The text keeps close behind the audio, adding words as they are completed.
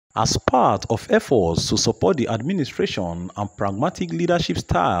As part of efforts to support the administration and pragmatic leadership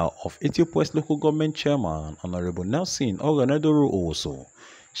style of Ethiope West Local Government Chairman Honorable Nelson Owoso,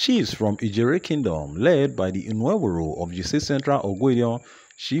 chiefs from Idjerhe Kingdom, led by the Inweworo of Jesse Central Ogwedion,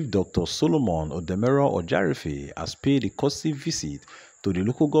 Chief Dr. Solomon Odemero Ojarife, has paid a courtesy visit to the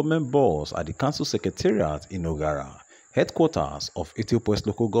local government boss at the council secretariat in Ogara, headquarters of Ethiope West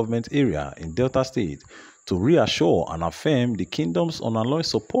Local Government Area in Delta State, to reassure and affirm the kingdom's unalloyed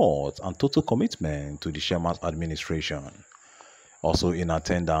support and total commitment to the chairman's administration. Also in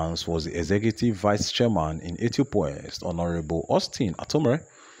attendance was the Executive Vice Chairman in Ethiope West, Honorable Austin Atomere,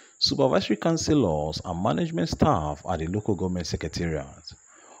 supervisory councillors and management staff at the local government secretariat.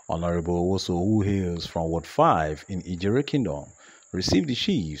 Honorable Owoso, who hails from Ward 5 in Idjerhe Kingdom, received the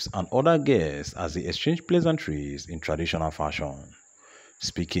chiefs and other guests as they exchanged pleasantries in traditional fashion.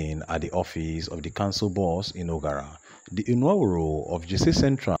 Speaking at the office of the council boss in Ogara, the Inweworo of Jesse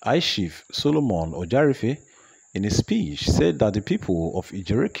Central, Chief Solomon Ojarife, in a speech said that the people of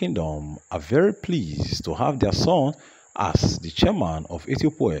Idjerhe Kingdom are very pleased to have their son as the chairman of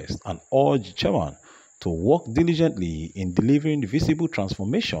Ethiope West and urged the chairman to work diligently in delivering the visible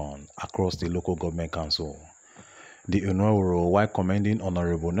transformation across the local government council. The Inweworo, while commending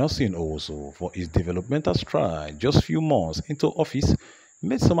Honorable Nelson Owoso for his developmental stride just few months into office,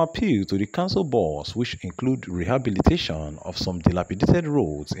 made some appeal to the council boss, which include rehabilitation of some dilapidated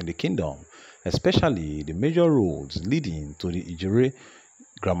roads in the kingdom, especially the major roads leading to the Idjerhe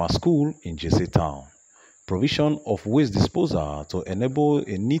Grammar School in Jesse Town, provision of waste disposal to enable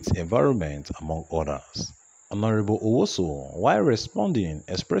a neat environment, among others. Honorable Owoso, while responding,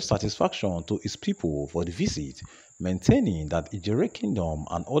 expressed satisfaction to his people for the visit, maintaining that Idjerhe Kingdom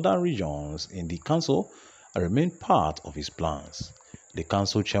and other regions in the council remain part of his plans. The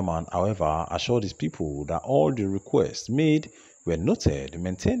council chairman, however, assured his people that all the requests made were noted,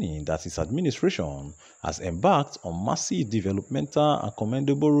 maintaining that his administration has embarked on massive developmental and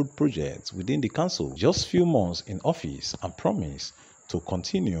commendable road projects within the council just few months in office, and promised to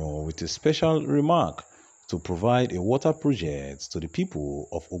continue with a special remark to provide a water project to the people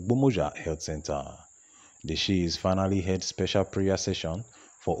of Ogbomoja Health Center. The chiefs finally held special prayer session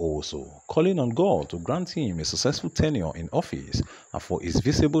for Owoso, calling on God to grant him a successful tenure in office and for his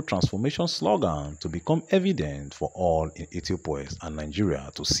visible transformation slogan to become evident for all in Ethiope West and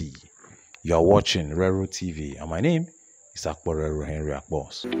Nigeria to see. You are watching Rero TV, and my name is Rero Henry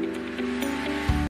Akbos.